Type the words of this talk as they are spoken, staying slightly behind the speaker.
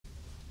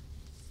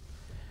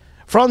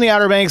From the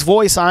Outer Banks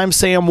Voice, I'm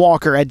Sam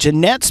Walker at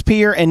Jennette's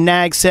Pier in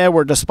Nags Head,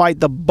 where despite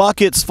the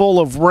buckets full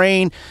of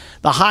rain,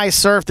 the high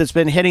surf that's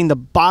been hitting the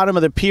bottom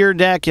of the pier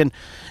deck, and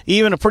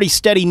even a pretty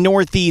steady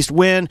northeast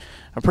wind,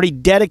 a pretty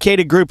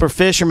dedicated group of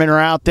fishermen are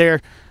out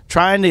there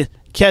trying to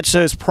catch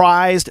those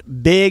prized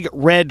big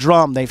red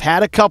drum. They've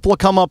had a couple of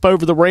come up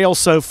over the rail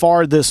so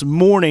far this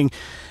morning,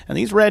 and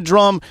these red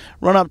drum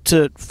run up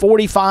to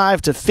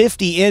 45 to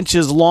 50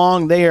 inches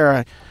long. They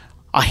are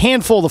a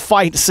handful to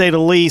fight, to say the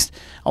least.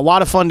 A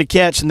lot of fun to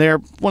catch, and they're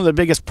one of the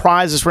biggest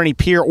prizes for any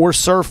pier or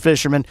surf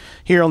fishermen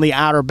here on the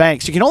Outer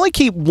Banks. You can only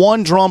keep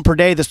one drum per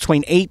day that's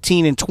between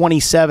 18 and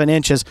 27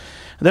 inches.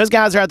 And those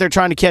guys are out there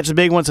trying to catch the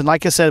big ones, and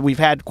like I said, we've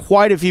had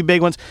quite a few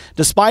big ones.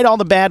 Despite all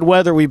the bad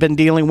weather we've been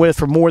dealing with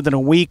for more than a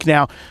week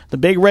now, the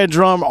big red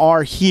drum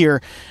are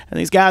here, and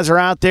these guys are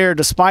out there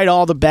despite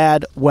all the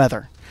bad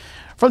weather.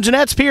 From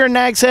Jennette's Pier in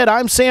Nags Head,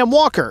 I'm Sam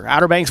Walker,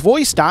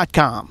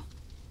 OuterBanksVoice.com.